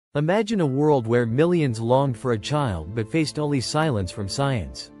Imagine a world where millions longed for a child but faced only silence from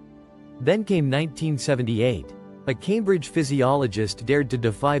science. Then came 1978. A Cambridge physiologist dared to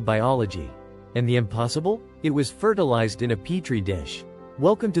defy biology. And the impossible? It was fertilized in a Petri dish.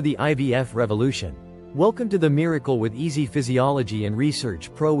 Welcome to the IVF revolution. Welcome to the miracle with Easy Physiology and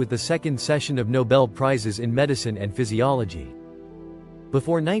Research Pro with the second session of Nobel Prizes in Medicine and Physiology.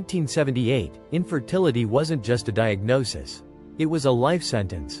 Before 1978, infertility wasn't just a diagnosis. It was a life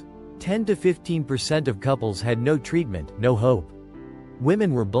sentence. 10 to 15% of couples had no treatment, no hope.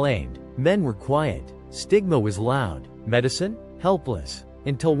 Women were blamed, men were quiet, stigma was loud, medicine? Helpless.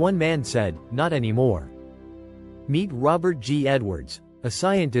 Until one man said, not anymore. Meet Robert G. Edwards, a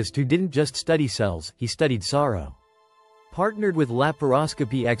scientist who didn't just study cells, he studied sorrow. Partnered with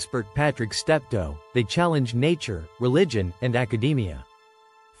laparoscopy expert Patrick Steptoe, they challenged nature, religion, and academia.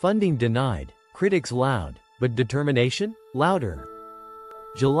 Funding denied, critics loud, but determination? Louder.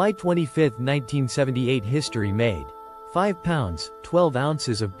 July 25, 1978. History made. 5 pounds, 12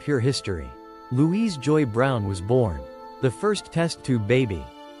 ounces of pure history. Louise Joy Brown was born. The first test tube baby.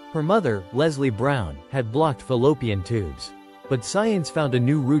 Her mother, Leslie Brown, had blocked fallopian tubes. But science found a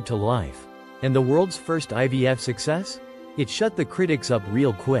new route to life. And the world's first IVF success? It shut the critics up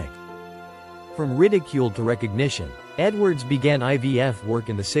real quick. From ridicule to recognition, Edwards began IVF work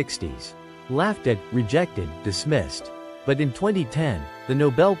in the 60s. Laughed at, rejected, dismissed. But in 2010, the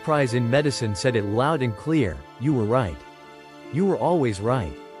Nobel Prize in Medicine said it loud and clear, you were right. You were always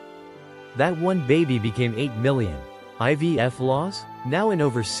right. That one baby became 8 million. IVF laws? Now in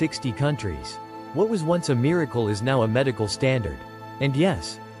over 60 countries. What was once a miracle is now a medical standard. And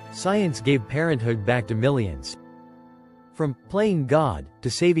yes, science gave parenthood back to millions. From playing God to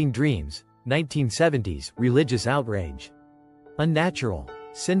saving dreams, 1970s, religious outrage. Unnatural,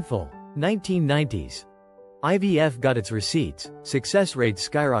 sinful, 1990s. IVF got its receipts, success rates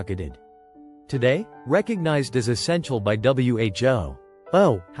skyrocketed. Today, recognized as essential by WHO.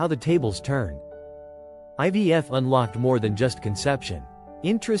 Oh, how the tables turn. IVF unlocked more than just conception.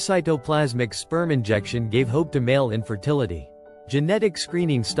 Intracytoplasmic sperm injection gave hope to male infertility. Genetic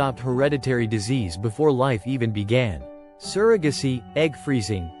screening stopped hereditary disease before life even began. Surrogacy, egg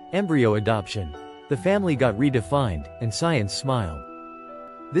freezing, embryo adoption. The family got redefined, and science smiled.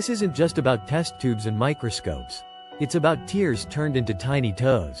 This isn't just about test tubes and microscopes. It's about tears turned into tiny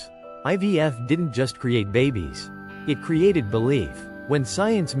toes. IVF didn't just create babies. It created belief. When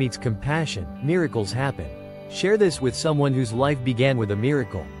science meets compassion, miracles happen. Share this with someone whose life began with a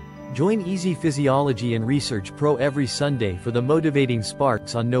miracle. Join Easy Physiology and Research Pro every Sunday for the motivating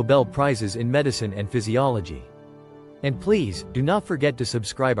sparks on Nobel Prizes in Medicine and Physiology. And please, do not forget to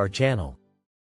subscribe our channel.